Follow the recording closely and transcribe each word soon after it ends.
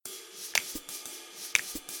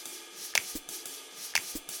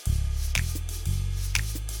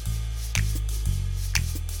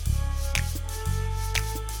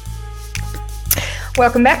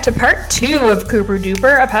Welcome back to part 2 of Cooper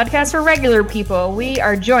Duper, a podcast for regular people. We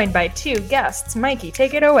are joined by 2 guests. Mikey,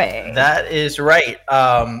 take it away. That is right.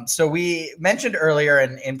 So we mentioned earlier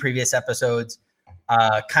in previous episodes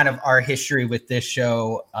kind of our history with this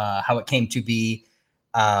show, how it came to be.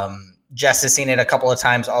 Jess has seen it a couple of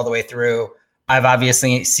times all the way through. I've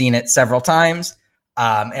obviously seen it several times.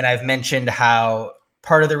 And I've mentioned how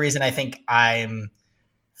part of the reason I think I'm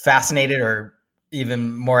fascinated, or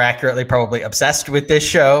even more accurately, probably obsessed with this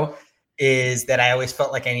show, is that I always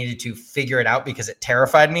felt like I needed to figure it out because it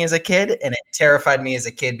terrified me as a kid. And it terrified me as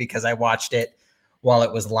a kid because I watched it while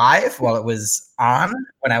it was live, while it was on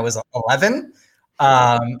when I was 11.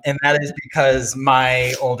 And that is because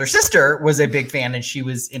my older sister was a big fan and she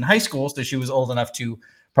was in high school. So she was old enough to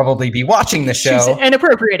probably be watching the show. She's an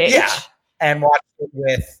appropriate age. Yeah. And watched it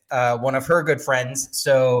with one of her good friends.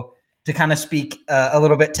 So to kind of speak a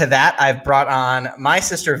little bit to that, I've brought on my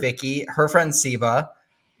sister, Vicky, her friend, Siba.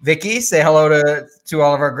 Vicky, say hello to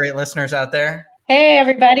all of our great listeners out there. Hey,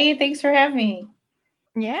 everybody. Thanks for having me.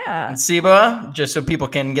 Yeah. And Siba, just so people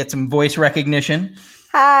can get some voice recognition.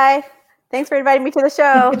 Hi. Thanks for inviting me to the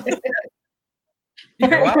show.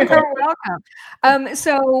 You're welcome. You're welcome.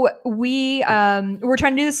 So we're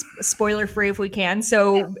trying to do this spoiler free if we can.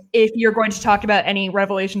 So if you're going to talk about any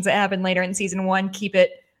revelations that happen later in season 1, keep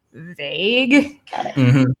it vague. Got it.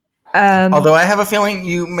 Mm-hmm. Although I have a feeling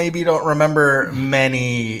you maybe don't remember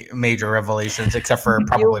many major revelations, except for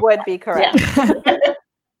probably. You would be correct. Yeah.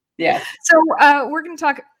 Yeah. So we're going to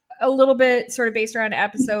talk a little bit sort of based around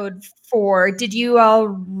episode 4. Did you all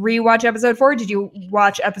rewatch episode 4? Did you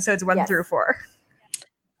watch episodes 1 through 4?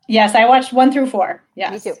 Yes, I watched 1 through 4.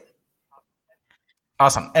 Yes. Me too.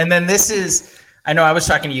 Awesome. And then this is, I know I was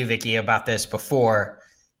talking to you, Vicky, about this before.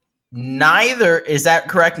 Is that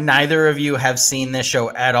correct? Neither of you have seen this show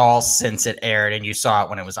at all since it aired and you saw it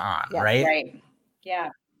when it was on, Yeah, right? Right. Yeah.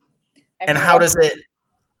 And how does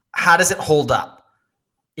it hold up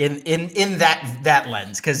in that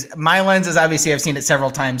lens? Because my lens is obviously I've seen it several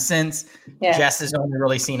times since. Yeah. Jess has only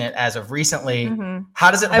really seen it as of recently. Mm-hmm. How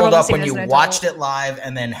does it I've hold only up seen when it as you an adult. watched it live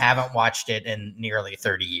and then haven't watched it in nearly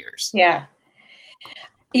 30 years? Yeah.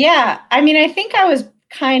 Yeah. I mean, I think I was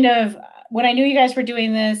kind of, when I knew you guys were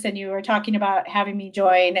doing this and you were talking about having me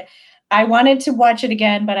join, I wanted to watch it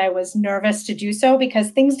again, but I was nervous to do so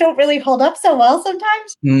because things don't really hold up so well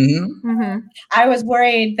sometimes. Mm-hmm. Mm-hmm. I was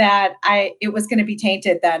worried that it was going to be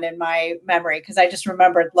tainted then in my memory because I just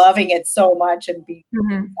remembered loving it so much and being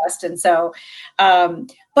obsessed. And so,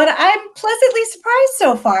 but I'm pleasantly surprised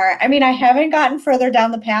so far. I mean, I haven't gotten further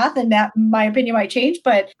down the path, and that my opinion might change,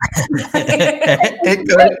 but it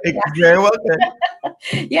very well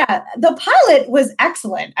could. Yeah, the pilot was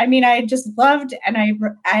excellent. I mean, I just loved, and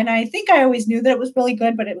I think I always knew that it was really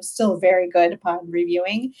good, but it was still very good upon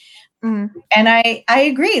reviewing. Mm-hmm. And I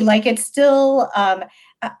agree. Like it's still,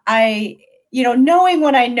 knowing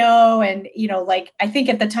what I know, and like I think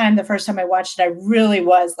at the time, the first time I watched it, I really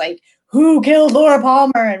was like, who killed Laura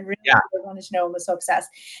Palmer? And really wanted to know and was so obsessed.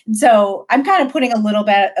 And so I'm kind of putting a little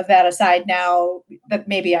bit of that aside now that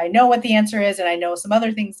maybe I know what the answer is, and I know some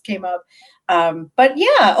other things came up. But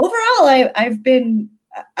yeah, overall,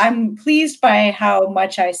 I'm pleased by how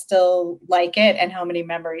much I still like it and how many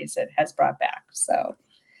memories it has brought back. So,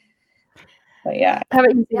 but yeah. How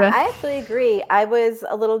about you, Yeah, I actually agree. I was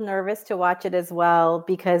a little nervous to watch it as well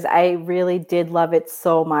because I really did love it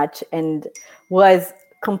so much and was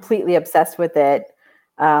completely obsessed with it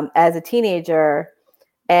as a teenager,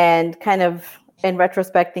 and kind of in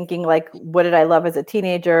retrospect thinking like, what did I love as a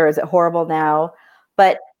teenager? Is it horrible now?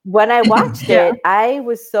 But when I watched it, I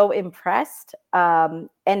was so impressed. And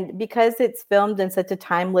because it's filmed in such a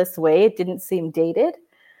timeless way, it didn't seem dated.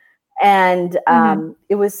 And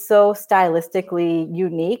it was so stylistically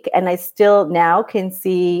unique. And I still now can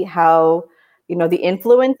see how, the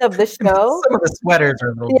influence of the show. Some of the sweaters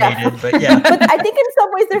are a little dated, but yeah. But I think in some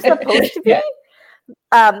ways they're supposed to be.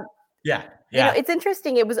 It's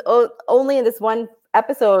interesting. It was only in this one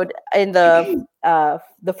episode in the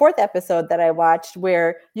 4th episode that I watched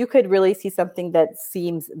where you could really see something that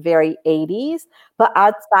seems very 80s, but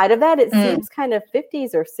outside of that, it seems kind of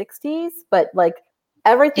 50s or 60s, but like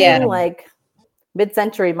everything like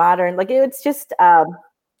mid-century modern, like it's just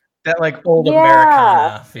that like old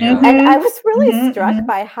Americana feel. And I was really struck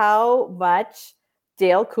by how much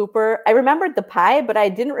Dale Cooper, I remembered the pie, but I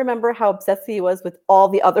didn't remember how obsessed he was with all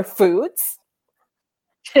the other foods.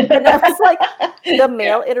 And that was like the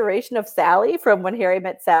male iteration of Sally from When Harry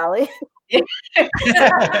Met Sally.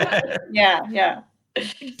 Yeah.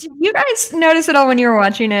 Did you guys notice at all when you were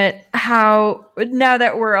watching it how, now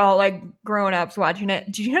that we're all like grown ups watching it,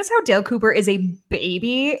 did you notice how Dale Cooper is a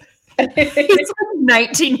baby? He's like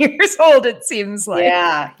 19 years old, it seems like.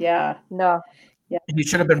 Yeah. No. He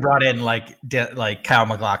should have been brought in like Kyle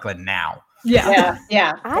MacLachlan now. Yeah.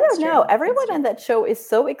 I don't know. Everyone on that show is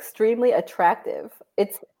so extremely attractive.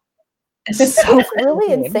 It's So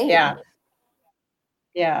really insane. Yeah.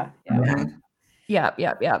 Yeah.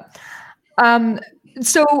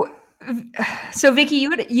 So Vicky,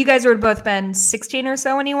 you guys would have both been 16 or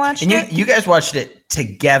so when you watched And it. you guys watched it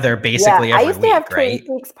together basically I every used to week, have right?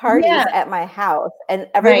 Twin Peaks parties at my house, and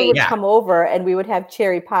everyone would come over, and we would have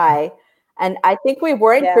cherry pie. And I think we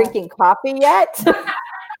weren't drinking coffee yet.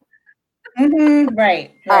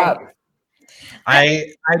 Right. I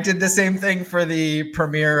did the same thing for the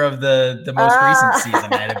premiere of the most recent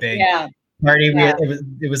season. I had a big party.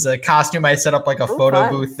 It was a costume. I set up like a photo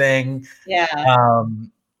booth thing.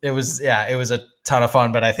 It was a ton of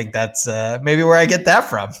fun, but I think that's maybe where I get that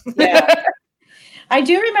from. I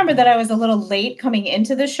do remember that I was a little late coming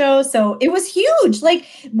into the show, so it was huge. Like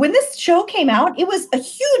when this show came out, it was a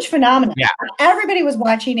huge phenomenon. Yeah. Everybody was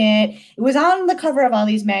watching it. It was on the cover of all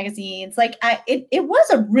these magazines. Like it was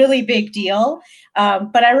a really big deal.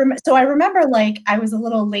 But I remember like I was a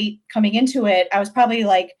little late coming into it. I was probably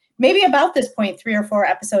like maybe about this point 3 or 4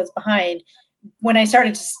 episodes behind when I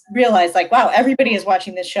started to realize like, wow, everybody is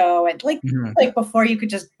watching this show. And like before you could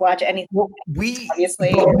just watch anything. Well,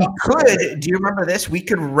 obviously. We could, do you remember this? We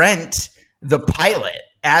could rent the pilot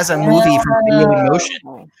as a movie from Video in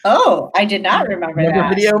Motion. Oh, I did not remember that.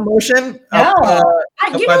 Video in Motion? No. Up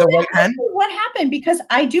by the White Hen? What happened? Because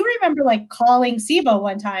I do remember like calling Sibo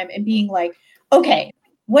one time and being like, okay,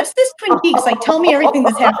 what's this Twin Peaks? Like, tell me everything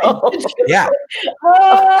that's happened. Yeah.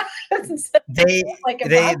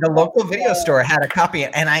 The local video store had a copy.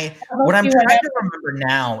 And what I'm trying to remember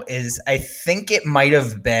now is I think it might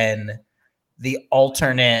have been the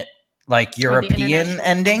alternate like European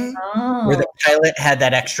ending where the pilot had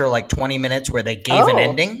that extra like 20 minutes where they gave an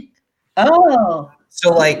ending. So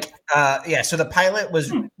like, so the pilot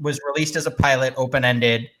was released as a pilot,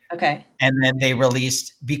 open-ended. Okay. And then they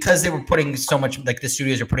released, because they were putting so much, like the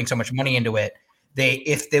studios are putting so much money into it,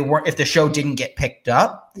 if the show didn't get picked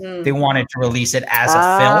up, they wanted to release it as a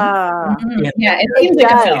film. Yeah, it seems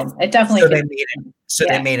like a film. It definitely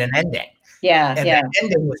they made an ending. Yeah. And that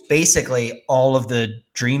ending was basically all of the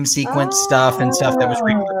dream sequence stuff and stuff that was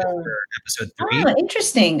repurposed for episode 3. Oh,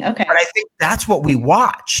 interesting. Okay. But I think that's what we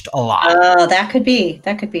watched a lot. Oh, that could be.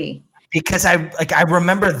 Because I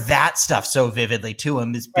remember that stuff so vividly too,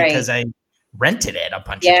 and it's because I rented it a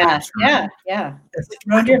bunch of times. Yeah.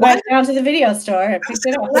 Rode your bike down to the video store and picked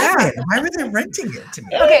it up. Why were they renting it to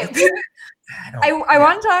me? Okay. I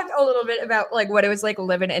want to talk a little bit about like what it was like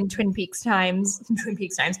living in Twin Peaks times at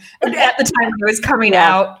the time it was coming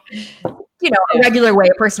out. You know, a regular way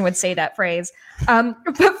a person would say that phrase. But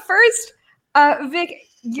first, Vic,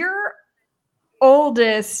 your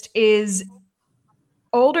oldest is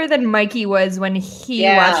older than Mikey was when he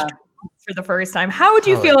watched for the first time. How would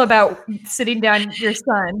you feel about sitting down your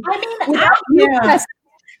son? I mean,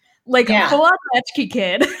 full on latchkey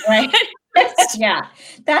kid, right? Yeah,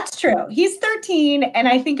 that's true. He's 13, and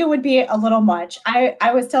I think it would be a little much.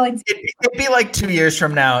 I was telling it'd be like 2 years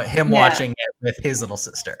from now, him watching it with his little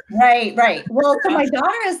sister. Right. Well, so my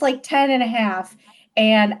daughter is like 10 and a half,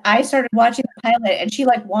 and I started watching the pilot, and she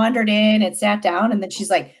like wandered in and sat down, and then she's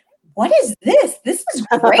like, what is this? This is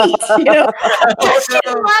great. You know?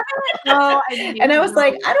 And I was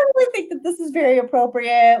like, I don't really think that this is very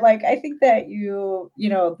appropriate. Like, I think that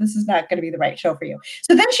this is not going to be the right show for you.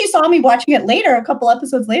 So then she saw me watching it later, a couple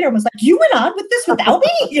episodes later, and was like, you went on with this without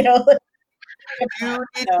me? You know? You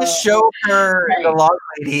need to show her the log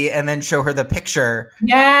lady and then show her the picture.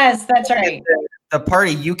 Yes, that's right. The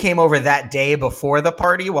party, you came over that day before the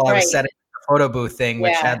party while I was setting the photo booth thing,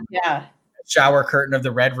 which had shower curtain of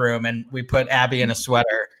the red room, and we put Abby in a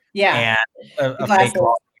sweater and a fake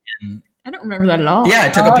log. I don't remember that at all. Yeah, I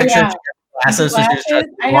took a picture of glasses. I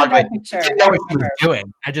have that picture. I didn't know what she was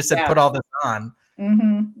doing. I just said, put all this on. Took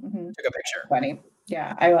a picture. Funny.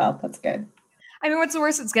 Yeah, I will. That's good. I mean, what's the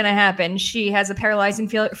worst that's going to happen? She has a paralyzing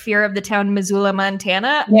fear of the town Missoula,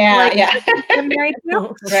 Montana. I'm married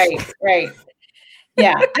to. Right.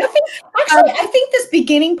 Yeah, I think this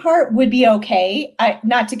beginning part would be okay.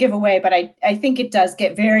 Not to give away, but I think it does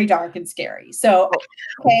get very dark and scary. So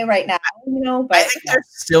okay, right now, but I think there's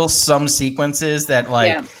still some sequences that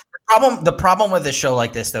the problem with a show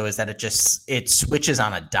like this though is that it switches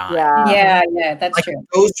on a dime. Yeah, that's true. It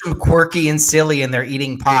goes from quirky and silly, and they're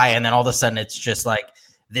eating pie, and then all of a sudden it's just like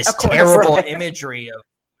this terrible imagery of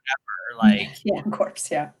whatever. Of course,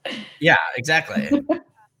 yeah, exactly.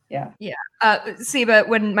 Yeah. See, but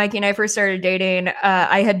when Mikey and I first started dating,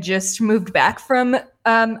 I had just moved back from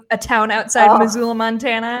a town outside Missoula,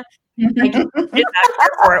 Montana. I did not care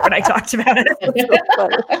for it when I talked about it.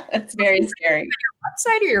 It's very scary. Your left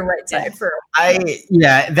side or your right side for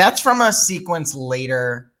that's from a sequence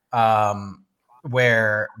later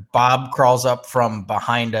where Bob crawls up from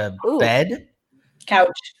behind a bed couch.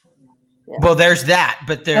 Yeah. Well, there's that,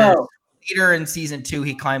 but there's later in season 2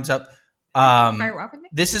 he climbs up.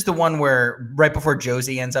 This is the one where right before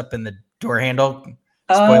Josie ends up in the door handle.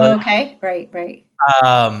 Spoiler. Oh, okay, right.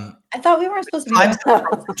 I thought we weren't supposed to be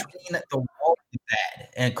between the wall and the bed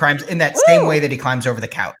and climbs in that same way that he climbs over the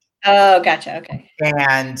couch. Oh, gotcha. Okay.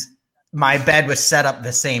 And my bed was set up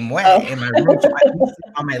the same way in my room. So I moved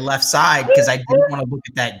it on my left side because I didn't want to look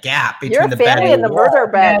at that gap between the bed and the murder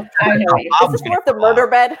bed. I know. This is more of the murder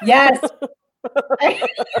bed. Yes.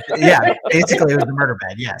 Yeah, basically it was the murder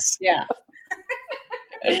bed. Yes. Yeah.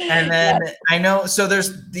 And then I know. So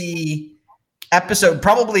there's the episode,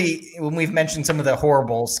 probably when we've mentioned some of the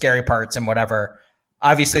horrible, scary parts and whatever,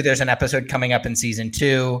 obviously there's an episode coming up in season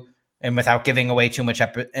 2, and without giving away too much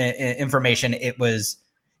information, it was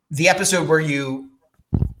the episode where you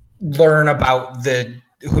learn about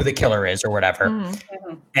who the killer is or whatever.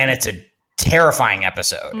 Mm-hmm. And it's a terrifying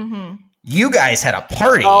episode. Mm-hmm. You guys had a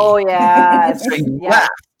party. Oh, yeah. So you left.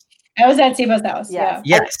 I was at Sibo's house. Yeah.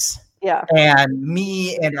 Yes. Yeah. And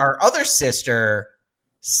me and our other sister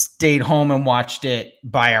stayed home and watched it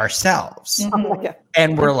by ourselves. Mm-hmm.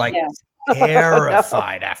 And we're like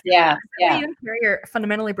terrified after. Yeah. You're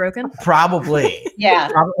fundamentally broken. Probably. Yeah.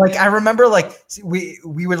 Like I remember like we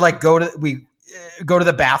would like go to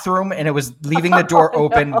the bathroom and it was leaving the door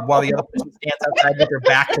open while the other person stands outside with their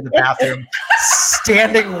back to the bathroom,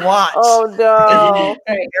 standing watch. Oh no.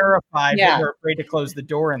 Terrified. Yeah. We were afraid to close the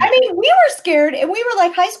door. I mean, we were scared and we were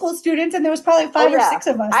like high school students and there was probably 5 or 6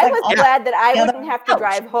 of us. I was glad that I wouldn't have to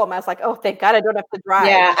drive home. I was like, oh, thank God I don't have to drive.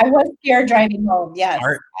 Yeah, I was scared driving home. Yes.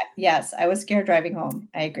 Yes, I was scared driving home.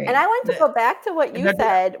 I agree. And I want to go back to what you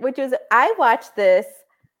said, which is I watched this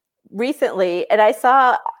recently and I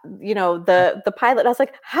saw, the pilot. I was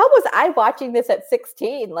like, how was I watching this at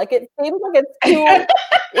 16? Like it seems like it's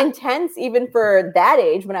too intense even for that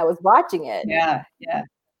age when I was watching it. Yeah.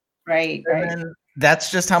 Right. And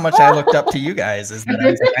that's just how much I looked up to you guys is that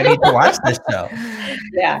I was like, I need to watch this show.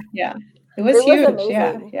 Yeah. It was huge.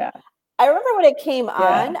 Amazing. Yeah. I remember when it came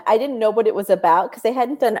on, I didn't know what it was about because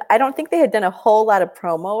I don't think they had done a whole lot of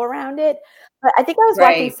promo around it. But I think I was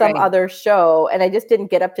watching some other show and I just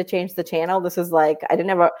didn't get up to change the channel. This was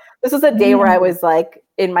a day where I was like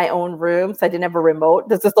in my own room. So I didn't have a remote.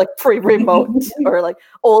 This is like pre-remote or like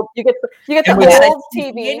old, you get the old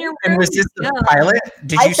TV. In your room. And was this the pilot?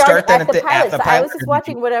 Did you start then at the pilot? I was just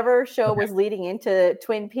watching whatever show was leading into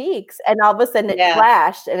Twin Peaks and all of a sudden it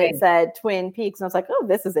flashed and it said Twin Peaks. And I was like, oh,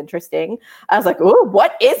 this is interesting. I was like, oh,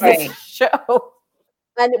 what is this show?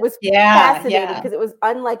 And it was fascinating because it was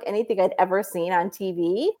unlike anything I'd ever seen on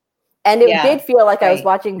TV. And it did feel like I was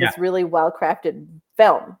watching this really well-crafted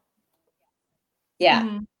film. Yeah.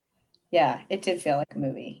 Mm-hmm. Yeah, it did feel like a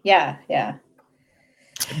movie. Yeah.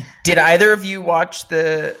 Did either of you watch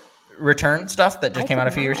the Return stuff that just came out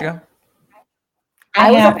a few years ago?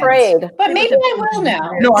 I was afraid. But maybe I will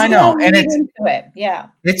now. No, I know. And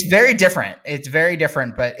it's very different. It's very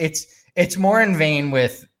different, but it's more in vein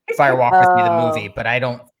with Fire Walk With Me, the movie, but I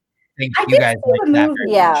don't think you guys like that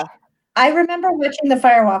very much. I remember watching the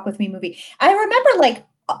Fire Walk With Me movie. I remember like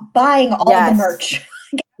buying all the merch.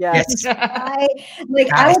 Yes. I would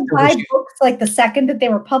buy books like the second that they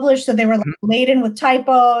were published, so they were like laden with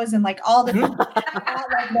typos and like all the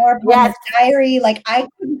like Laura Palmer's diary. Like I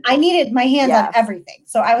needed my hands on everything,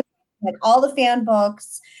 so I was like all the fan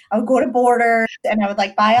books. I would go to Borders and I would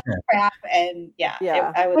like buy all the crap, and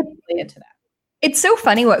I was really into that. It's so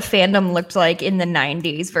funny what fandom looked like in the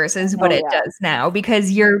 90s versus what it does now, because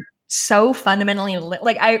you're so fundamentally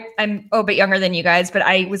like I'm a bit younger than you guys, but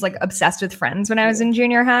I was like obsessed with Friends when I was in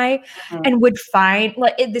junior high and would find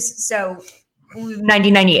like this. So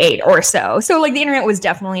 1998 or so. So like the internet was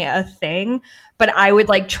definitely a thing, but I would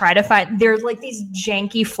like try to find, there's like these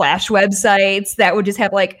janky Flash websites that would just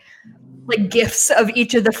have like gifs of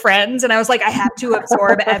each of the friends. And I was like, I have to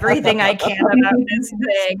absorb everything I can about this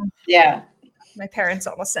thing. Yeah. My parents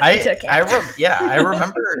almost sent me to camp. I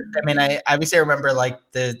remember. I mean, I remember like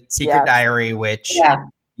the Secret Diary, which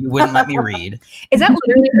you wouldn't let me read. Is that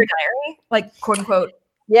literally her diary? Like, quote unquote?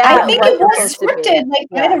 Yeah, I think it was scripted like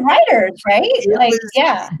by the writers, right?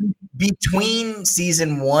 Between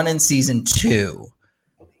season 1 and season 2,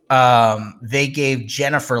 they gave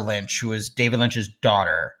Jennifer Lynch, who was David Lynch's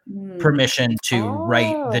daughter, permission to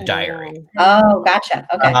write the diary. Oh, gotcha.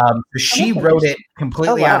 Okay. So she wrote it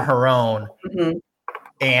completely on her own.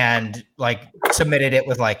 and like submitted it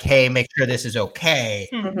with like, hey, make sure this is okay.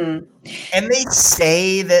 Mhm. And they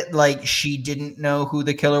say that like she didn't know who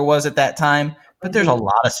the killer was at that time, but there's a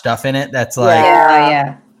lot of stuff in it that's like,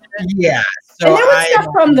 yeah. So and there was stuff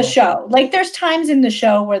from the show. Like there's times in the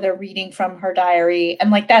show where they're reading from her diary,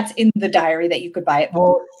 and like that's in the diary that you could buy it.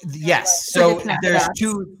 Well, yes. So there's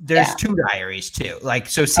two diaries too. Like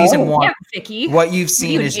so season 1, Vicky. what you've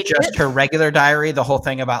seen is just her regular diary, the whole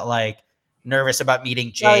thing about like nervous about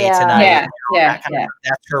meeting Jay tonight.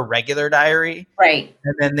 That's her regular diary. Right.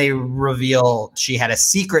 And then they reveal she had a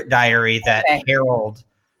secret diary that Harold,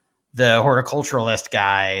 the horticulturalist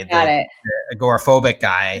guy, the agoraphobic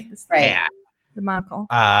guy, had. The monocle.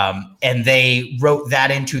 And they wrote that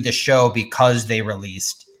into the show because they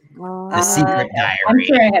released the secret diary. I'm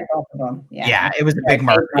sure I had both of them. Yeah, it was a big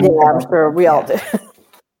market. Yeah, I'm sure we all did.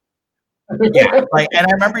 Yeah, like, and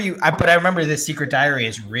I remember I remember this secret diary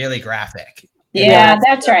is really graphic. Yeah,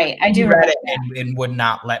 that's right. I do read it and would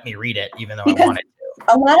not let me read it, even though I wanted to.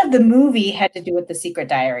 A lot of the movie had to do with the secret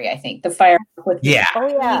diary. I think the fire. Oh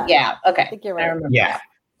yeah. Yeah. Okay. I think you're right. I remember. Yeah.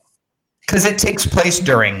 Because it takes place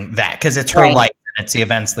during that. Because it's her life and it's the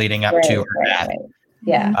events leading up to her death. Right.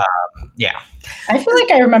 Yeah. Yeah. I feel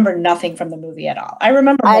like I remember nothing from the movie at all. I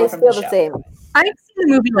remember more from the show. Same. I've seen the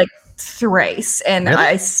movie like thrice, and Really?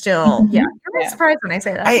 I still, you're surprised when I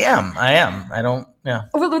say that. I am. I don't, yeah.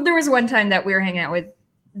 Well, there was one time that we were hanging out with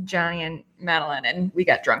Johnny and Madeline, and we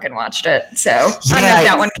got drunk and watched it. So I know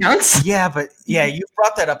that one counts. Yeah, but you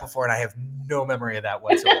brought that up before, and I have no memory of that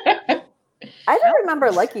whatsoever. I don't remember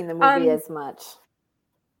liking the movie as much.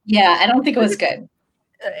 Yeah, I don't think it was good.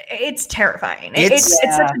 It's terrifying. It's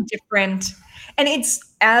such a different, and it's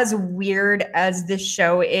as weird as this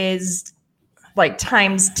show is, like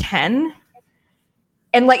times 10.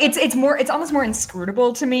 And like it's almost more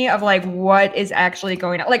inscrutable to me of like what is actually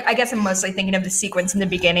going on. Like I guess I'm mostly thinking of the sequence in the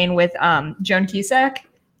beginning with Joan Cusack.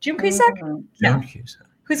 June Cusack? Joan Cusack.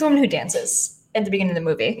 Who's the woman who dances at the beginning of the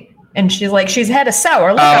movie? And she's had a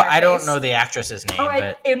sour look. I don't know the actress's name,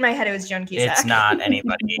 but in my head it was Joan Cusack. it's not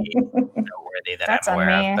anybody noteworthy that I'm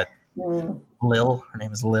aware of. But Lil, her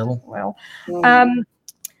name is Lil. Well,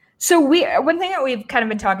 so one thing that we've kind of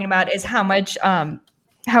been talking about is how much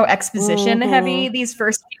how exposition heavy these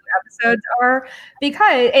first few episodes are,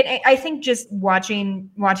 because I think just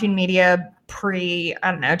watching media pre,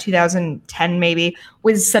 I don't know, 2010 maybe,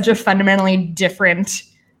 was such a fundamentally different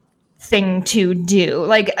thing to do.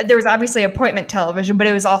 Like there was obviously appointment television, but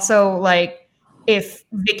it was also like if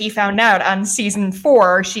Vicky found out on season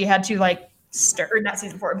 4, she had to like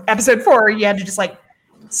episode 4, you had to just like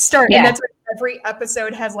start. And that's like every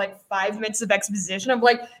episode has like 5 minutes of exposition of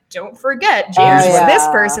like, don't forget James was this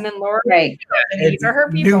person and Laura, and these are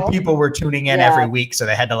her people. New people were tuning in every week, so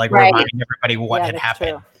they had to like remind everybody what had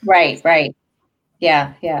happened. True. Right.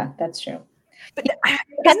 Yeah, that's true. But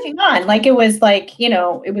catching on, like it was like,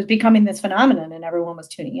 it was becoming this phenomenon and everyone was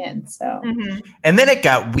tuning in. So and then it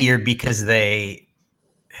got weird because the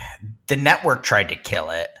network tried to kill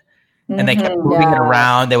it. And they kept moving it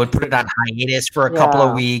around. They would put it on hiatus for a couple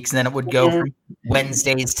of weeks, and then it would go from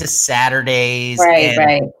Wednesdays to Saturdays.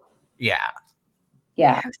 Right. Yeah.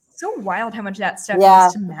 It's so wild how much that stuff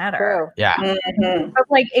used to matter. True. Yeah. But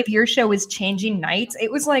like if your show was changing nights,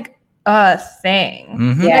 it was like a thing.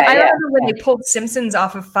 Mm-hmm. Yeah, I remember when they pulled Simpsons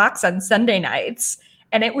off of Fox on Sunday nights,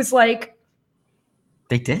 and it was like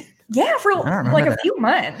they did. Yeah, for like a few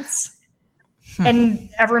months. And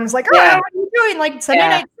everyone was like, "Oh, what are you doing? Like Sunday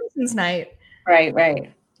night Simpsons night?"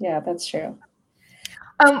 Right. Yeah, that's true.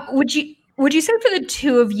 Would you say for the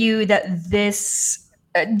two of you that this?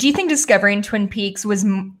 Do you think discovering Twin Peaks was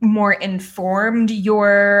more informed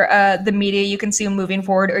the media you consume moving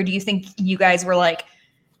forward, or do you think you guys were like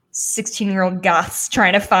 16-year-old goths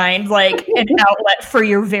trying to find like an outlet for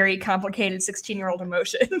your very complicated 16-year-old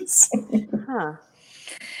emotions?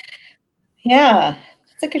 Yeah,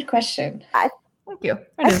 that's a good question. Thank you.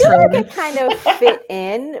 I feel like it kind of fit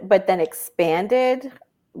in, but then expanded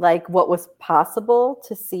like what was possible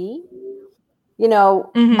to see.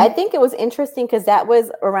 I think it was interesting because that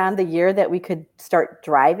was around the year that we could start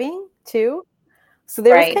driving too. So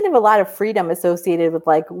there was kind of a lot of freedom associated with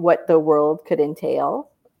like what the world could entail.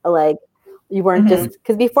 Like you weren't just,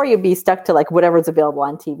 because before you'd be stuck to like whatever's available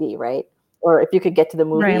on TV, right? Or if you could get to the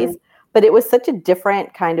movies. Right. But it was such a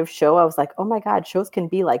different kind of show. I was like, oh my God, shows can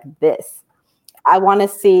be like this. I want to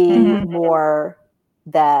see more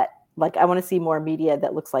that, like, I want to see more media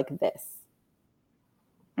that looks like this.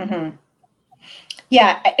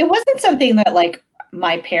 Yeah, it wasn't something that like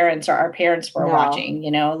my parents or our parents were watching,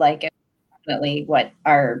 like it was definitely what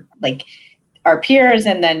our peers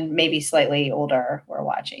and then maybe slightly older were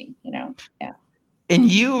watching, Yeah.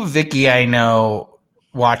 And you, Vicky, I know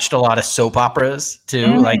watched a lot of soap operas too.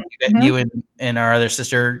 Mm-hmm. Like you and our other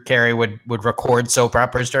sister Carrie would record soap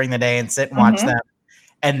operas during the day and sit and watch them.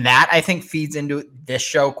 And that I think feeds into this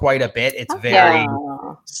show quite a bit. It's very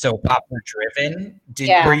soap opera driven. Did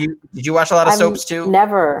you watch a lot of soaps too?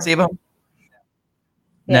 Never. Siba?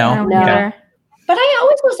 No. Never. But I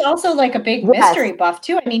always was also like a big mystery buff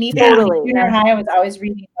too. I mean, even in junior high, I was always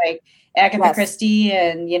reading like Agatha Christie,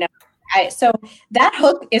 and so that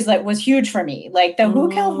hook was huge for me. Like the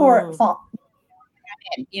Who Killed Horror,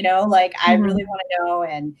 like I really want to know,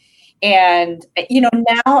 and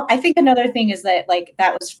now I think another thing is that like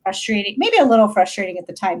that was frustrating, maybe a little frustrating at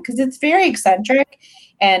the time because it's very eccentric,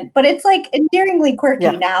 but it's like endearingly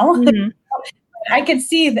quirky now. I could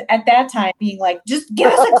see at that time being like, just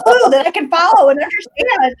give us a clue that I can follow and understand,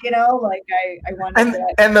 like I wanted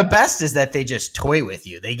to. And the best is that they just toy with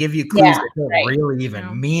you. They give you clues that don't really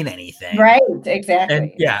even mean anything. Right,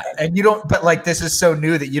 exactly. And you don't, but like this is so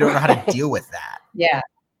new that you don't know how to deal with that. Yeah.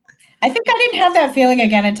 I think I didn't have that feeling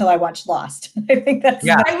again until I watched Lost. I think that's.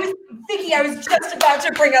 Yeah. I was just about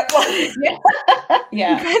to bring up Lost.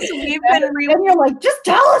 Yeah. Because we've been and you're like, just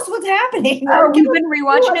tell us what's happening. We've been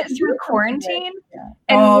rewatching it through quarantine,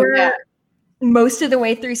 and we're most of the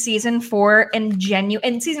way through season 4. And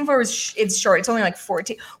season 4 it's short. It's only like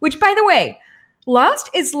 14. Which, by the way, Lost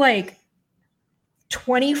is like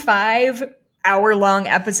 25-hour-long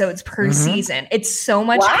episodes per season. It's so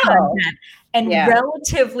much content. And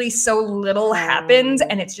relatively so little happens,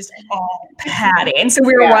 and it's just all padding. And so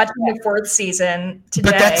we were watching the 4th season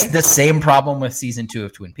today. But that's the same problem with season 2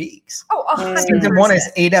 of Twin Peaks. Oh, 100%. Season 1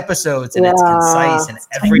 is 8 episodes, and it's concise, and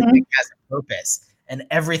everything has a purpose, and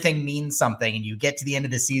everything means something. And you get to the end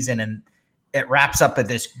of the season, and it wraps up at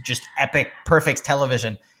this just epic, perfect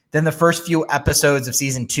television. Then the first few episodes of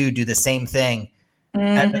season 2 do the same thing.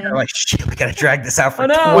 And they're like, shit, we got to drag this out for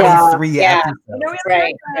 23 episodes.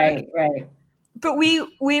 Right. But we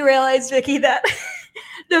realized, Vicky, that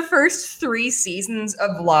the first 3 seasons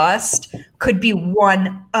of Lost could be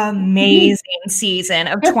one amazing season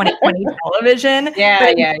of 2020 television.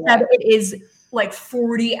 It is like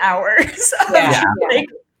 40 hours.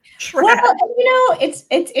 Well, it's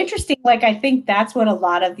interesting. Like, I think that's what a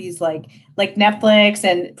lot of these like Netflix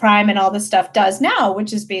and Prime and all this stuff does now,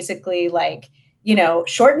 which is basically like,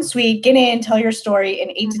 short and sweet, get in, tell your story in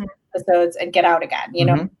 8 to 10 episodes and get out again.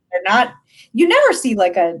 They're not, you never see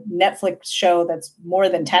like a Netflix show that's more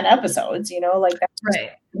than 10 episodes, like that's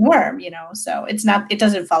right. Norm, so it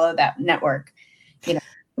doesn't follow that network,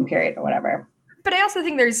 period or whatever. But I also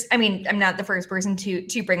think I'm not the first person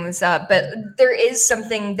to bring this up, but there is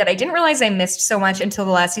something that I didn't realize I missed so much until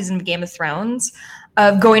the last season of Game of Thrones,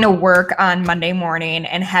 of going to work on Monday morning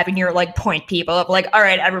and having your like point people of like, all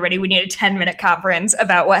right, everybody, we need a 10-minute conference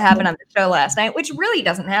about what happened on the show last night, which really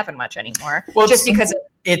doesn't happen much anymore. Well, just because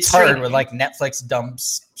it's hard with like Netflix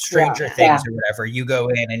dumps Stranger Things or whatever. You go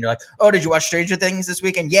in and you're like, oh, did you watch Stranger Things this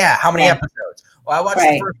weekend? Yeah. How many episodes? Well, I watched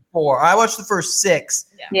the first 4. I watched the first 6.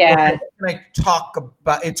 Yeah. Can I talk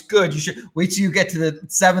about it's good. You should wait till you get to the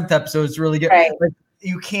 7th episode. It's really good. Right. Like,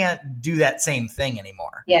 you can't do that same thing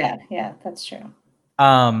anymore. Yeah, that's true.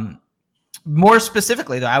 More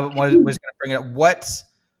specifically, though, I was going to bring it up.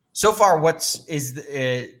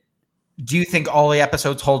 Do you think all the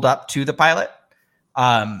episodes hold up to the pilot?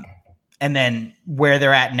 And then where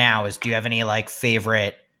they're at now do you have any like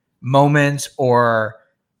favorite moments or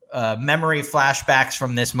memory flashbacks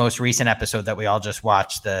from this most recent episode that we all just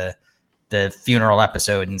watched, the funeral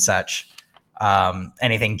episode and such?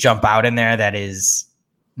 Anything jump out in there that is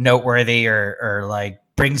noteworthy or like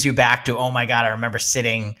brings you back to, oh my God, I remember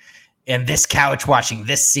sitting in this couch watching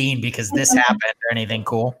this scene because this happened, or anything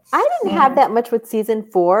cool? I didn't have that much with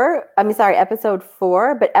episode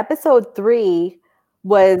 4, but episode 3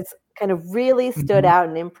 was kind of really stood out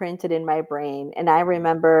and imprinted in my brain. And I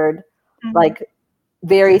remembered like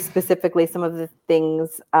very specifically some of the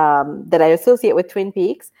things that I associate with Twin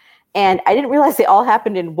Peaks. And I didn't realize they all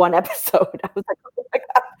happened in one episode. I was like, oh my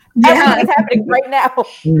God, everything's happening right now.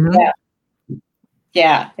 Mm-hmm.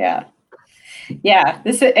 Yeah.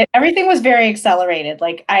 Everything was very accelerated.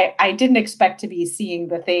 Like I didn't expect to be seeing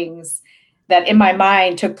the things that in my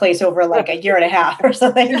mind took place over like a year and a half or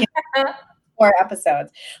something. 4 episodes.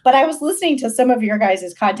 But I was listening to some of your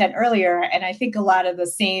guys' content earlier, and I think a lot of the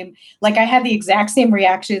same, like I had the exact same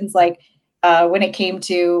reactions, like when it came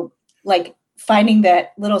to like finding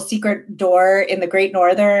that little secret door in the Great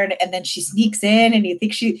Northern, and then she sneaks in and you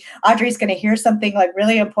think Audrey's going to hear something like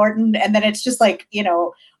really important. And then it's just like,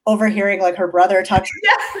 overhearing like her brother talk.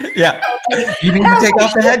 Yeah. You need to take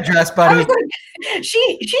off the headdress, I buddy. was like, she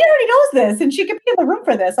already knows this, and she could be in the room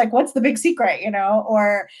for this. Like, what's the big secret,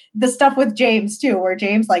 Or the stuff with James too, where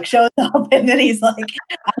James like shows up and then he's like,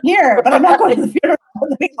 "I'm here, but I'm not going to the funeral."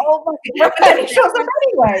 But then he shows up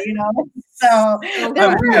anyway, So there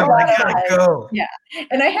I'm were here, a lot I of gotta that. go. Yeah,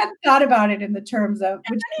 and I hadn't thought about it in the terms of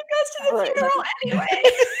And then he goes to the funeral anyway.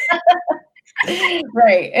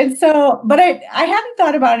 right. And so, but I hadn't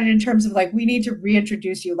thought about it in terms of like, we need to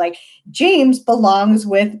reintroduce you. Like James belongs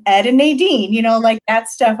with Ed and Nadine, like that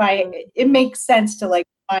stuff. It makes sense to like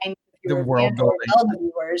find The world building.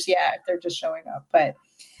 viewers. Yeah. If they're just showing up. But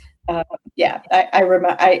yeah, I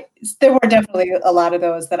remember, there were definitely a lot of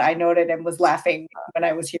those that I noted and was laughing when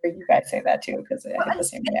I was hearing you guys say that too, because I had the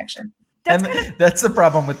same reaction. That's the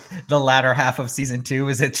problem with the latter half of season 2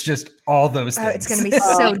 is it's just all those things. It's going to be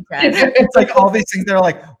so dead. It's like all these things that are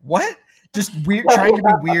like, what? Just weird, trying to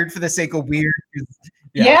be weird for the sake of weird.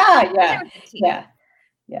 Yeah. The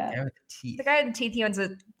The guy in the teeth, he owns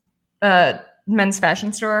a men's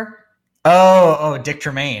fashion store. Oh, Dick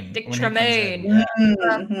Tremaine. Dick Tremaine. Yeah.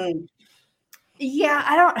 Mm-hmm. Yeah,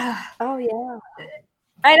 I don't. Oh yeah.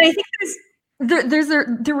 And I think there's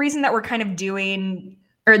the reason that we're kind of doing,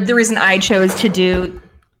 or the reason I chose to do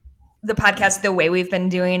the podcast the way we've been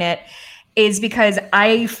doing it, is because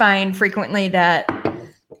I find frequently that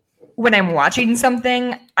when I'm watching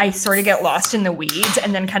something, I sort of get lost in the weeds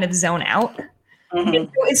and then kind of zone out. Mm-hmm.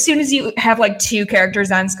 And so as soon as you have like two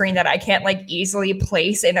characters on screen that I can't like easily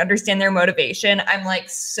place and understand their motivation, I'm like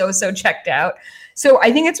so checked out. So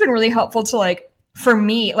I think it's been really helpful to like, for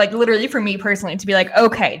me, like literally for me personally, to be like,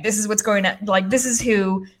 okay, this is what's going on. Like, this is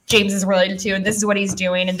who James is related to, and this is what he's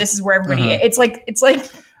doing, and this is where everybody. It's like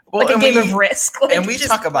Well, a game of Risk. Like, and we just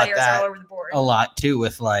talk about players that all over the board. a lot too.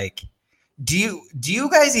 With like, do you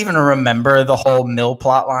guys even remember the whole Mill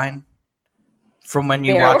plot line from when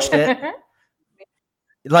you watched it?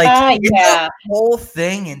 Like yeah, the whole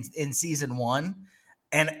thing in season 1,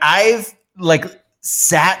 and I've like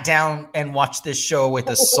sat down and watched this show with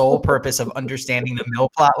the sole purpose of understanding the Mill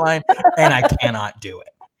plot line, and I cannot do it.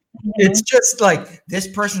 It's just like this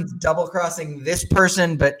person's double crossing this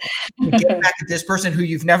person, but you get back at this person who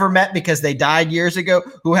you've never met because they died years ago,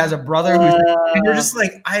 who has a brother who's, and you're just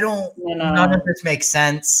like, none of this makes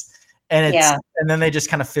sense. And and then they just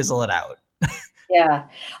kind of fizzle it out. Yeah.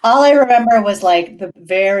 All I remember was like the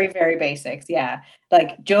very, very basics. Yeah.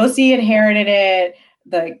 Like Josie inherited it.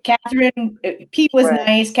 Pete was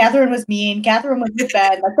nice. Catherine was mean. Catherine was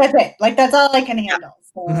bad. Like that's it. Like that's all I can handle.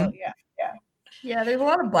 So Yeah, there's a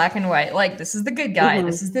lot of black and white. Like, this is the good guy. Mm-hmm.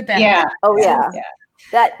 This is the bad guy. Oh yeah.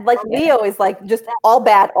 That like Leo is like just all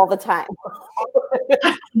bad all the time.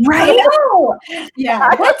 Right. I know.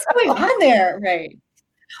 Yeah. What's going on there? Right.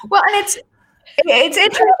 Well, and it's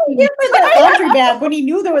interesting. Give her that laundry bag when he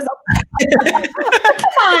knew there was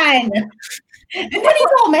come on. And then he's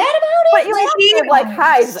all mad about it. But you like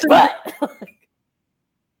hide.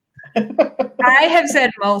 I have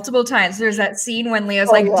said multiple times, there's that scene when Leo's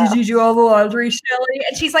like, did you do all the laundry, Shelly?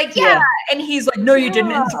 And she's like, yeah. And he's like, no, you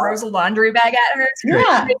didn't, and throws a laundry bag at her.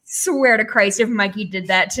 Yeah. I swear to Christ, if Mikey did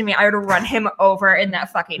that to me, I would run him over in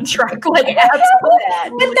that fucking truck. Like,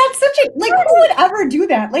 absolutely. But that's such a, like, who would ever do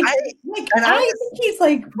that? Like, I think he's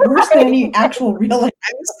like worse than any actual real life.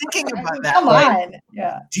 I was thinking about that. Come on.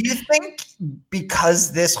 Yeah. Do you think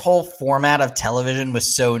because this whole format of television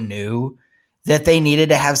was so new, that they needed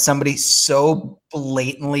to have somebody so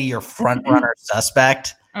blatantly your front runner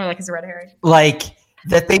suspect? Oh, like he's a red herring. Like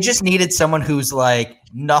that they just needed someone who's like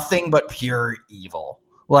nothing but pure evil.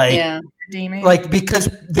 Like, like because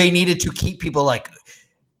they needed to keep people like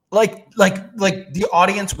the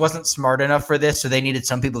audience wasn't smart enough for this, so they needed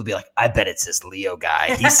some people to be like, I bet it's this Leo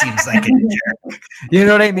guy. He seems like a jerk. You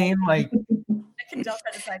know what I mean? Like I can tell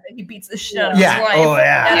by the fact that he beats the shit out of yeah. his wife. Oh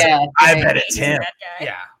yeah. I bet it's He's him. that guy.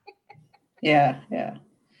 Yeah. Yeah.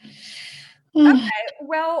 Okay,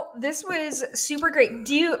 well, this was super great.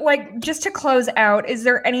 Do you like, just to close out, is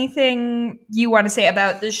there anything you want to say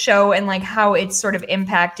about this show and like how it's sort of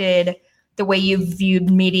impacted the way you've viewed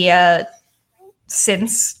media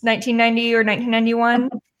since 1990 or 1991?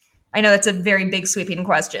 I know that's a very big sweeping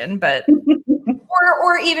question, but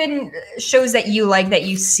or even shows that you like that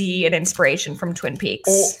you see an inspiration from Twin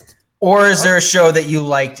Peaks. Or is there a show that you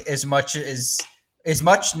liked as much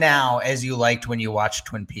now as you liked when you watched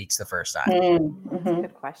Twin Peaks the first time? Mm-hmm.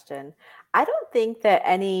 Good question. I don't think that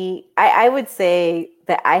I would say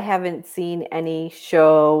that I haven't seen any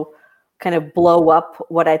show kind of blow up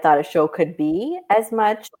what I thought a show could be as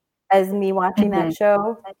much as me watching that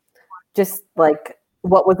show. Just like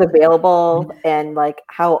what was available and like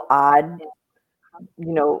how odd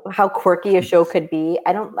how quirky a show could be.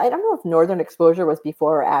 I don't know if Northern Exposure was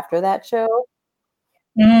before or after that show.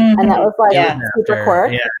 And that was like super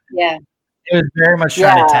quirk. Yeah. It was very much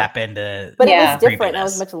trying to tap into, but it was different. It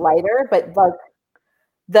was much lighter, but like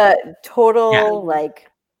the total like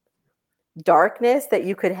darkness that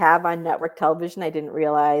you could have on network television, I didn't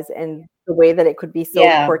realize, and the way that it could be so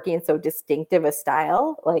quirky and so distinctive a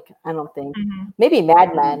style. Like, I don't think maybe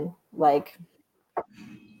Mad Men, like,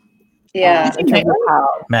 Mad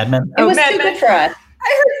Men. It was too good for us.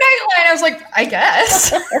 I heard Nightline. I was like, I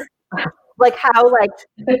guess. Like how like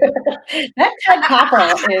that Ted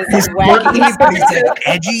Koppel is wacky, but he's like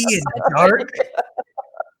edgy and dark.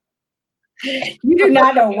 You do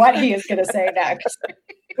not know what he is going to say next.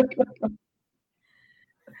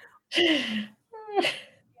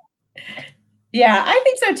 Yeah, I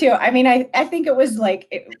think so too. I mean, I think it was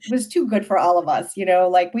too good for all of us,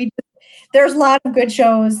 like there's a lot of good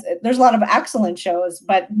shows, there's a lot of excellent shows,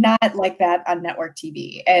 but not like that on network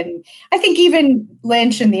TV. And I think even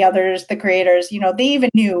Lynch and the others, the creators, they even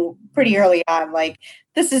knew pretty early on, like,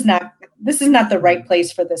 this is not the right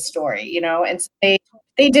place for this story, and so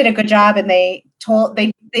they did a good job, and they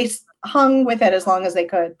hung with it as long as they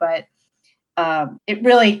could, but it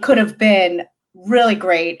really could have been really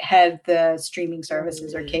great had the streaming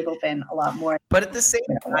services or cable been a lot more. But at the same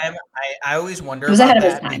time, I always wonder about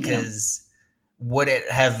that because would it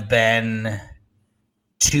have been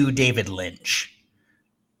to David Lynch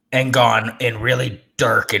and gone in really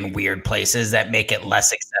dark and weird places that make it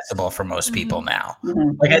less accessible for most people now?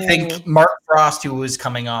 Like, I think Mark Frost, who was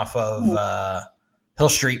coming off of Hill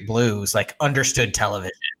Street Blues, like, understood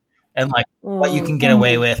television and like what you can get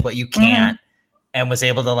away with, what you can't, and was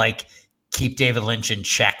able to like keep David Lynch in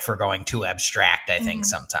check for going too abstract, I think,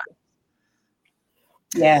 sometimes.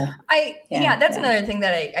 Yeah. That's another thing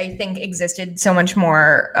that I think existed so much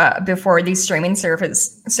more before these streaming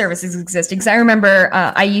services existed. Because I remember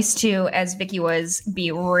I used to, as Vicky was,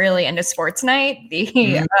 be really into Sports Night.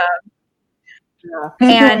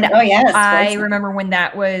 And I remember when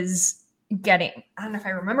that was getting, I don't know if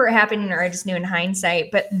I remember it happening or I just knew in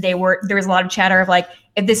hindsight, but there was a lot of chatter of like,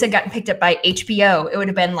 if this had gotten picked up by HBO, it would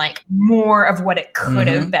have been like more of what it could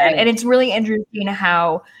have been. And it's really interesting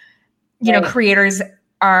how, creators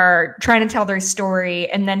are trying to tell their story,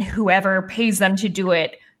 and then whoever pays them to do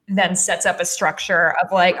it then sets up a structure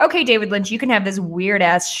of like, okay, David Lynch, you can have this weird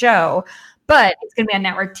ass show, but it's going to be on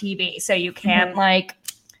network TV. So you can't like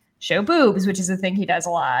show boobs, which is a thing he does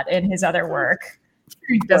a lot in his other work.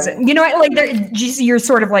 He doesn't, you're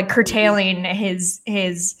sort of like curtailing his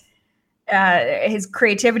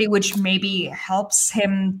creativity, which maybe helps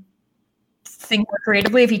him think more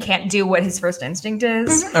creatively if he can't do what his first instinct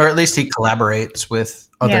is, or at least he collaborates with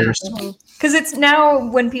others. Because it's now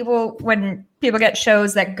when people get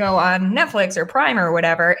shows that go on Netflix or Prime or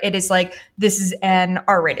whatever, it is like, this is an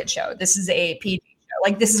R-rated show, this is a PG show,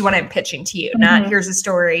 like, this is what I'm pitching to you, not here's a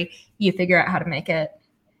story, you figure out how to make it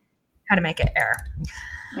air.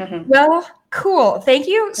 Well, cool. Thank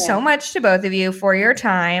you so much to both of you for your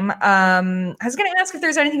time. I was going to ask if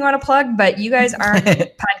there's anything you want to plug, but you guys aren't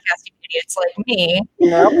podcasting idiots like me.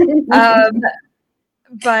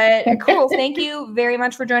 But cool. Thank you very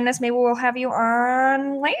much for joining us. Maybe we'll have you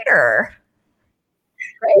on later.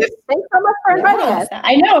 Great. Thanks so much for inviting us.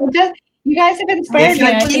 I know. You guys have inspired me.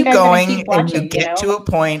 If you keep going and you get to a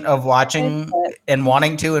point of watching and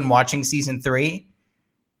wanting to and watching season 3,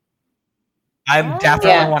 I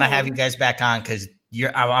definitely want to have you guys back on because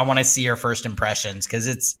I want to see your first impressions because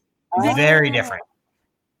it's very different.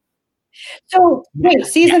 So wait,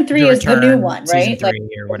 season 3 is the new one, right? Season 3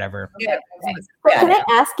 or whatever. Yeah. Can I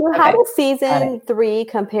ask you, how does season 3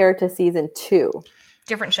 compare to season 2?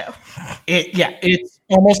 Different show. It's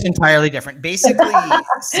almost entirely different. Basically,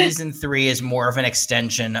 season 3 is more of an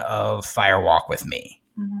extension of Fire Walk with Me.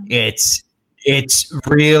 It's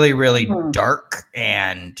really, really dark,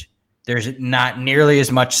 and there's not nearly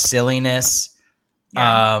as much silliness.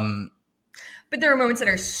 But there are moments that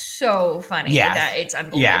are so funny that it's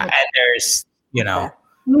unbelievable. Yeah, and there's,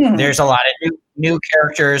 there's a lot of new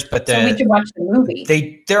characters, but so we could watch the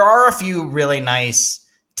movie. There are a few really nice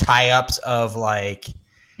tie-ups of like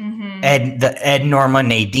Ed, Norma,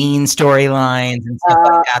 Nadine storylines and stuff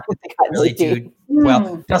like that. They really do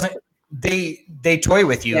well. They toy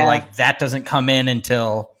with you like that doesn't come in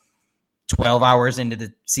until 12 hours into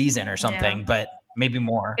the season or something, but maybe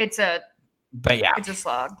more. It's a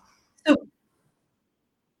slog. So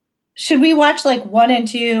should we watch like 1 and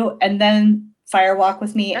 2 and then Fire Walk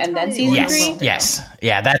with Me and then season 3? Yes.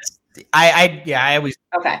 Yeah, I always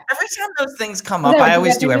Okay. every time those things come up, I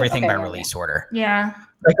always do everything by okay. release order. Yeah.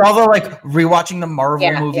 Like although like rewatching the Marvel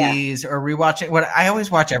Yeah, movies or rewatching I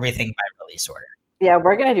always watch everything by release order. Yeah,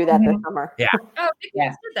 we're gonna do that this summer. Yeah. Oh, you Yeah.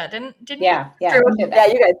 guys did that, didn't Yeah, you? yeah. True. we did Yeah,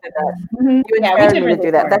 that. you guys did that. Mhm. You Yeah, we inspired did me to do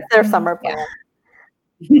release that. order. That's their summer Yeah. plan.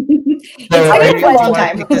 It's So been are you a guys long want to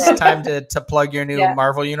time. take this time to plug your new Yeah.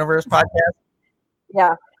 Marvel Universe podcast?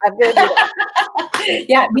 Yeah, I'm gonna do that.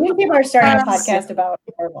 Yeah, me and Kim are starting a podcast about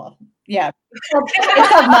Marvel. Yeah. It's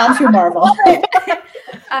called Moms Who Marvel.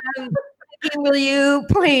 Will you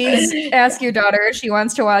please ask your daughter if she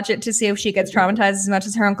wants to watch it to see if she gets traumatized as much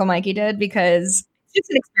as her Uncle Mikey did? Because it's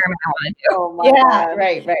an experiment I want to do. Oh my Yeah, God.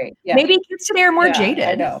 right. Yeah. Maybe kids today are more Yeah, jaded.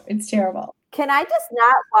 I know. It's terrible. Can I just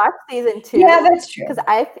not watch season 2? Yeah, that's true. Because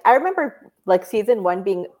I remember like season 1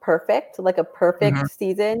 being perfect, like a perfect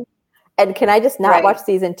season. And can I just not Right. watch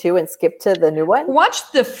season 2 and skip to the new one?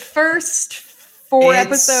 Watch the first 4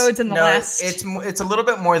 episodes and the last. It's a little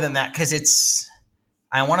bit more than that because it's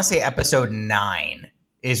I want to say episode 9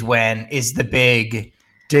 is the big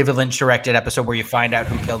David Lynch directed episode where you find out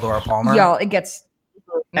who killed Laura Palmer. Y'all, it gets.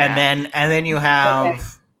 And then you have Okay.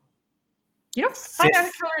 You don't find out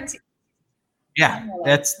who killed her in yeah,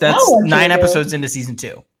 that's No, 9 okay. episodes into season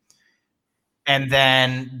 2. And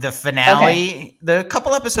then the finale, the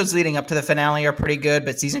couple episodes leading up to the finale are pretty good,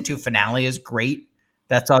 but season 2 finale is great.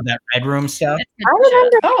 That's all that Red Room stuff. I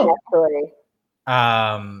remember Oh. that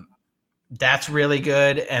actually. That's really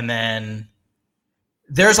good. And then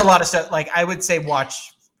there's a lot of stuff. Like I would say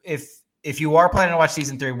watch if you are planning to watch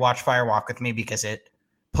season 3, watch Fire Walk with Me because it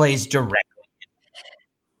plays directly.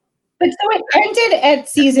 But so it ended at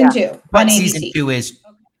season 2 But on ABC. season 2 is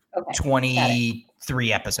Okay.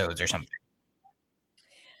 23 episodes or something.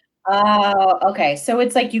 Oh, okay. So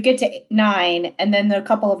it's like you get to 9, and then a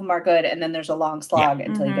couple of them are good, and then there's a long slog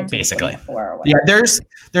until you get to Basically. 24 or Yeah, whatever.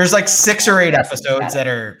 there's like 6 or 8 episodes Got it. that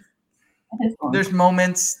are That is long. there's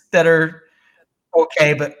moments that are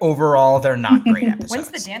okay, but overall they're not great episodes.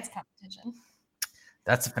 When's the dance competition?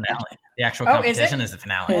 That's the finale. The actual Oh, is it? competition is the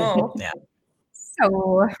finale. Oh. Yeah.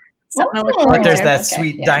 So, something to look Oh, forward But there's to. that okay.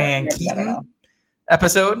 sweet Yeah, Diane I don't Keaton know.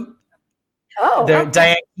 episode. Oh, There, okay.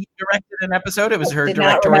 Diane Keaton directed an episode. It was her Did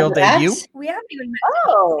not directorial remember that. debut. We haven't even met.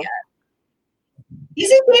 Oh,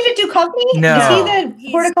 Isn't David Duchovny? No. Is he the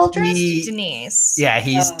He's- horticulturist? He- Denise. Yeah,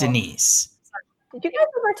 he's Oh. Denise. did you guys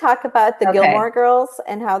ever talk about the Okay. Gilmore Girls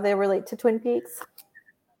and how they relate to Twin Peaks?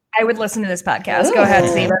 I would listen to this podcast. Go ahead, Ooh.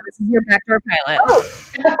 Ziva. This is your backdoor pilot.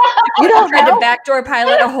 You don't Tried to know? backdoor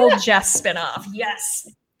pilot a whole Jess spinoff. Yes.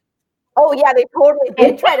 Oh yeah, they totally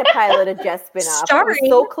did try to pilot a Jess spinoff. It was Starring-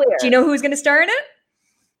 so clear. Do you know who's going to star in it?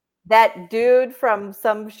 That dude from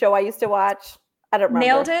some show I used to watch? I don't remember.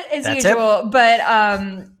 Nailed it as That's it. usual. But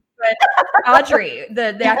Audrey,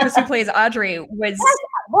 the actress who plays Audrey, was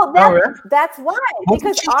Well, really? that's why. Wasn't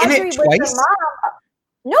Because she in it Audrey was twice? the mom.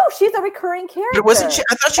 No, she's a recurring character. But wasn't she?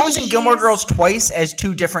 I thought she was And in Gilmore she's- Girls twice as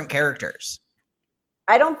 2 different characters.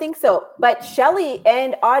 I don't think so. But Shelley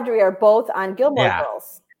and Audrey are both on Gilmore Yeah.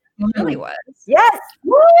 Girls. really was. Yes.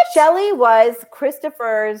 Shelley was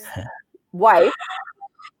Christopher's wife.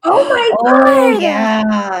 Oh my Oh, yeah.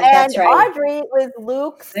 And That's right. Audrey was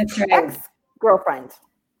Luke's That's right. ex-girlfriend.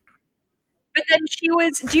 But then she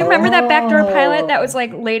was. Do you remember that backdoor pilot that Oh. was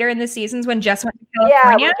like later in the seasons when Jess went to Yeah,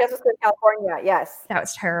 California? when Jess was in California. Yes. That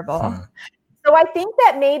was terrible. Hmm. So I think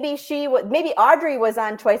that maybe maybe Audrey was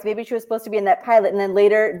on twice. Maybe she was supposed to be in that pilot, and then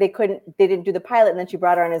later they didn't do the pilot, and then she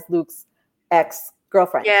brought her on as Luke's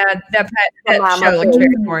ex-girlfriend. Yeah, that mom show of looked the-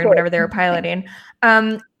 very boring whenever they were piloting.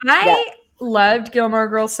 I loved Gilmore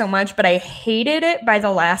Girls so much, but I hated it by the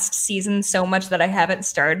last season so much that I haven't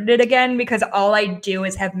started it again because all I do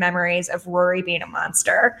is have memories of Rory being a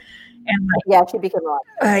monster. And Yeah, she became a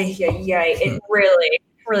it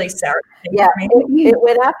really soured things Yeah, for me. it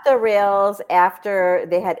went off the rails after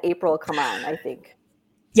they had April come on, I think.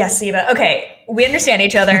 Yes, Siva. Okay, we understand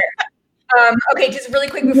each other. Okay, just really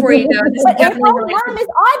quick before you go, this But definitely April's relates mom is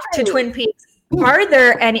to Audrey. Twin Peaks. Are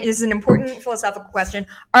there any, this is an important philosophical question,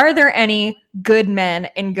 are there any good men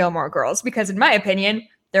in Gilmore Girls? Because in my opinion,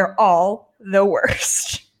 they're all the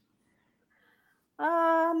worst.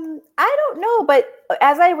 I don't know, but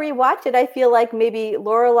as I rewatch it, I feel like maybe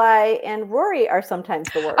Lorelai and Rory are sometimes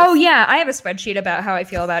the worst. Oh yeah, I have a spreadsheet about how I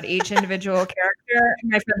feel about each individual character.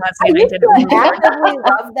 My friend last I night I used did to it. actively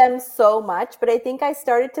love them so much, but I think I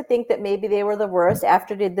started to think that maybe they were the worst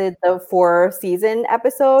after they did the 4-season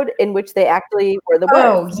episode in which they actually were the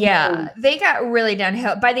worst. Oh yeah, they got really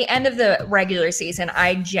downhill. By the end of the regular season,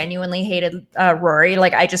 I genuinely hated Rory.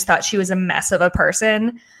 Like I just thought she was a mess of a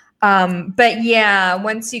person. But yeah,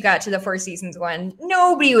 once you got to the 4 seasons one,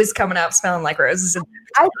 nobody was coming out smelling like roses.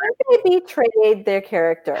 I think they betrayed their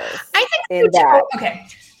characters. I think in that. Okay.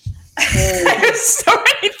 I have so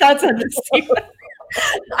many thoughts on this scene.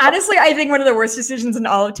 Honestly, I think one of the worst decisions in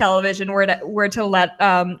all of television were to let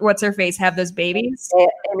what's her face have those babies.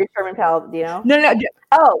 Amy Sherman Palladino. No.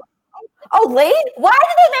 Oh, Lane? Why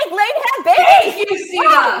did they make Lane have babies? Thank you,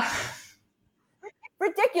 Siva.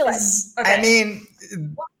 Ridiculous. I mean,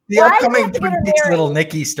 the upcoming Twin Peaks Little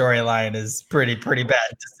Nicky storyline is pretty bad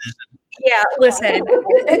decision. Yeah, listen,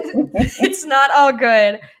 it's not all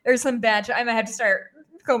good. There's some bad. I might have to start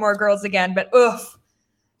Gilmore Girls again, but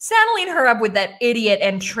saddling her up with that idiot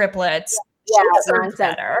and triplets. Yeah,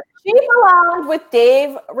 nonsense. She belonged with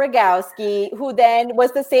Dave Rogowski, who then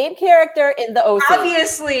was the same character in the OC.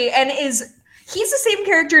 Obviously, and he's the same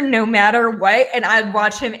character no matter what, and I'd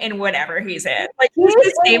watch him in whatever he's in. Like he's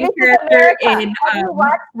the same character in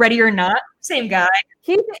Ready or Not. Same guy.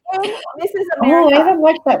 He's in This Is America. Oh, I haven't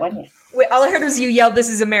watched that one yet. Wait, all I heard was you yell, "This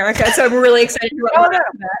is America," so I'm really excited to watch that.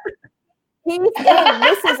 He's in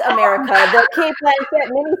This Is America, the Kate Blanchett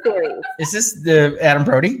miniseries. Is this the Adam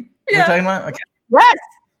Brody you're talking about? Okay. Yes.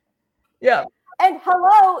 Yeah. And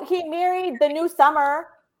hello, he married the new Summer.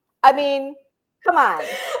 I mean, come on.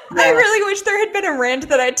 I really wish there had been a rant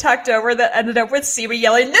that I tucked over that ended up with Siva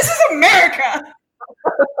yelling, "This is America!"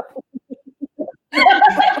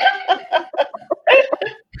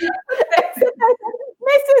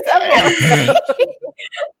 This is America.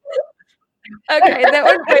 Okay, that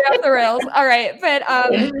went way off the rails. All right, but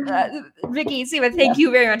Vicky, Siva, thank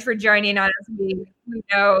you very much for joining us. We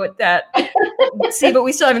know that, Siva,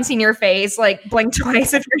 we still haven't seen your face. Like, blink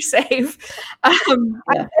twice if you're safe. But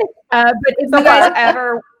if you guys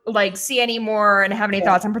ever see any more and have any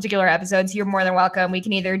thoughts on particular episodes, you're more than welcome. We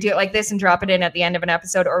can either do it like this and drop it in at the end of an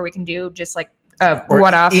episode, or we can do just like a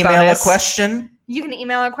one-off email bonus. a question. You can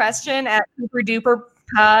email a question at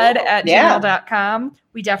superduperpod@gmail.com.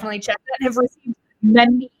 We definitely check that and have received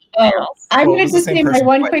many emails. I'm going to say my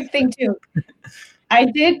one quick thing too. I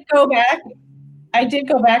did go back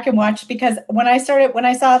and watch, because when I saw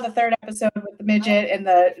the third episode with the midget and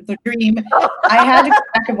the dream, I had to go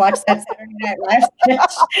back and watch that Saturday Night Live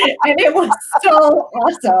sketch, and it was so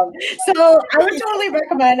awesome. So I would totally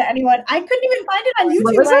recommend anyone. I couldn't even find it on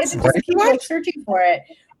YouTube. I had to just keep searching for it.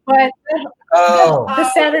 But the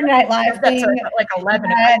Saturday Night Live thing, like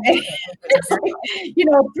 11. It's like, throw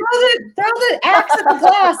the axe at the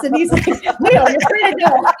glass, and he's like, Leo, you're free to go.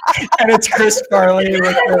 And it's Chris Farley with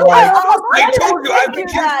the like, I told you, I've been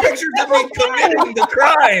here's pictures of me committing the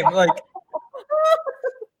crime. Like,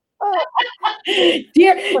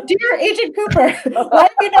 dear Agent Cooper, why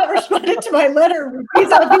have you not responded to my letter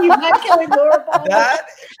vis-a-vis not killing Laura Palmer? That,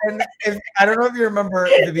 and I don't know if you remember,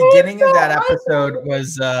 the beginning of that episode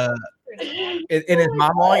was in his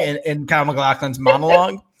monologue, in Kyle MacLachlan's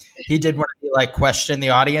monologue, he did one of the question the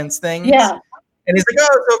audience things. Yeah. And he's like, so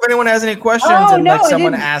if anyone has any questions,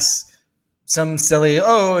 someone asks some silly,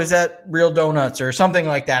 is that real donuts or something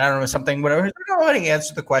like that? I don't know, something, whatever. He's like, go ahead and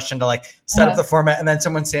answer the question to set up the format. And then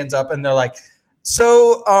someone stands up and they're like,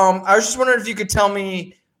 so I was just wondering if you could tell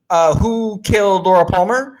me who killed Laura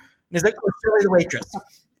Palmer. And he's like, Shirley the waitress.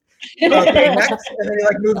 Next, and then he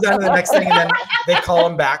moves on to the next thing, and then they call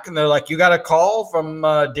him back and they're like, you got a call from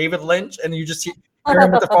David Lynch, and you just hear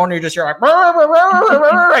him with the phone, and you just hear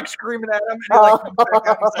screaming at him, and he comes back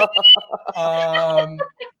up, he's like,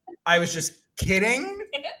 I was just kidding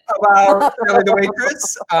about Shirley the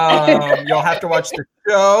waitress. You'll have to watch the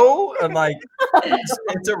show, and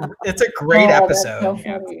it's a great episode. That's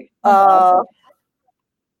so funny.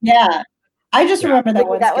 Yeah. I just remember that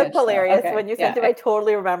one. That was hilarious. When you sent it, I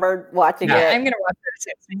totally remembered watching it. I'm gonna watch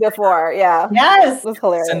it before. Yeah. Yes. It was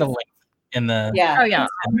hilarious. Send the link in the. Yeah. Oh yeah.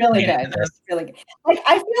 It's really good. It's really good.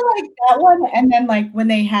 I feel like that one, and then when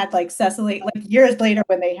they had Cecily, years later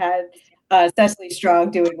when they had Cecily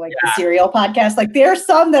Strong doing the Serial podcast, there are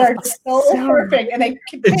some that are just so perfect, and they.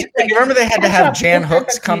 You remember they had to have Jan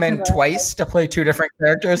Hooks come in twice to play two different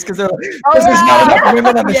characters because there's not enough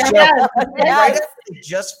women on the show. Yes. They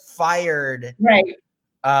just fired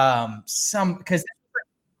some because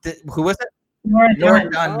who was it? Nora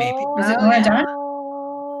Dunn, maybe. Was it Nora Dunn?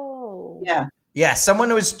 Oh. Yeah. Someone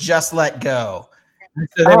who was just let go.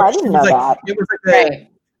 So I didn't know that. It was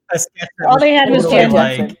a sketch. All they had was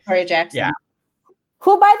totally Victoria Jackson. Yeah.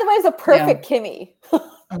 Who, by the way, is a perfect Kimmy.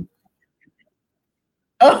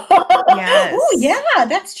 Yes. Oh yeah,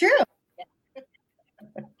 that's true.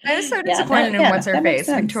 I was so disappointed in what's her face.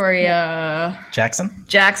 Victoria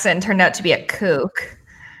Jackson turned out to be a kook.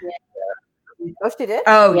 Oh, she did?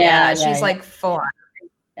 Oh yeah, she's full on.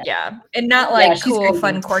 Yeah, and not like she's cool, crazy.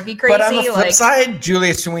 fun, quirky, crazy. But on the flip like side,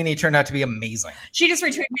 Julia Sweeney turned out to be amazing. she just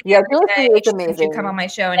retweeted me. Yeah, the other Julia day. is She said amazing. she'd come on my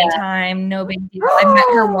show anytime. No big deal. I met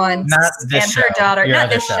her once. Not this and show. her daughter. Your Not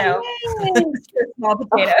other this show. show. Small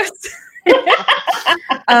potatoes.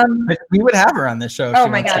 But we would have her on this show. If Oh she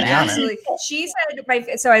my wants to god, be on it. absolutely. She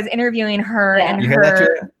said, so I was interviewing her Yeah. and You hear that,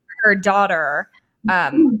 Julia? her daughter, with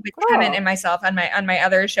Hemant and myself on my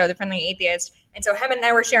other show, The Friendly Atheist. And so Hemant and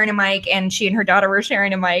I were sharing a mic, and she and her daughter were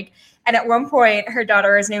sharing a mic. And at one point, her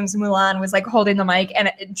daughter, his name's Mulan, was like holding the mic,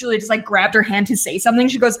 and Julia just like grabbed her hand to say something.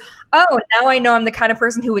 She goes, "Oh, now I know I'm the kind of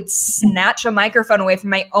person who would snatch a microphone away from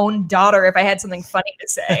my own daughter if I had something funny to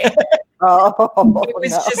say." Oh, It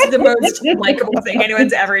was just the most likable thing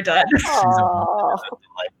anyone's ever done. Oh.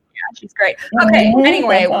 She's great. Okay.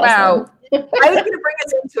 Anyway, That's wow. awesome. I was going to bring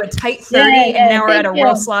us into a tight 30, Yeah, and now we're at a thank real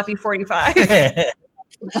you. sloppy 45.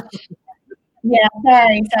 Yeah,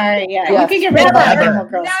 sorry. Yeah, Yeah. you can get rid of all the Never. Gilmore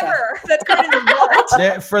Girls stuff. Never. That's kind of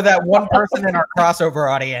the For that one person in our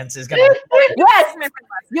crossover audience is gonna. Yes,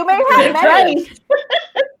 you may have many. Right.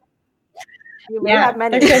 You may Yeah, have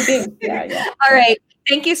many. there could be. Yeah. All right.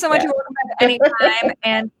 Thank you so much. Yeah. You're welcome back anytime.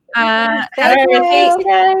 And have a Thank great day. Thanks,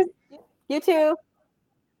 guys. You too.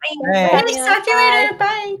 Hey. Thanks. Talk to you Bye. later.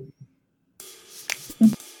 Bye.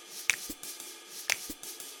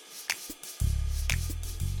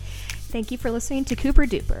 Thank you for listening to Cooper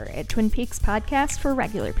Duper, a Twin Peaks podcast for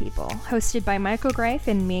regular people, hosted by Michael Greif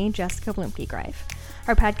and me, Jessica Blumke-Greif.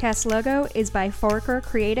 Our podcast logo is by Foraker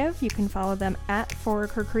Creative. You can follow them at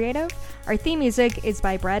Foraker Creative. Our theme music is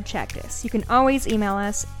by Brad Chaktis. You can always email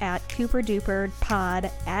us at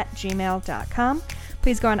cooperduperpod@gmail.com.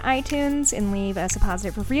 Please go on iTunes and leave us a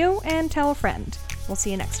positive review and tell a friend. We'll see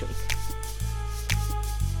you next week.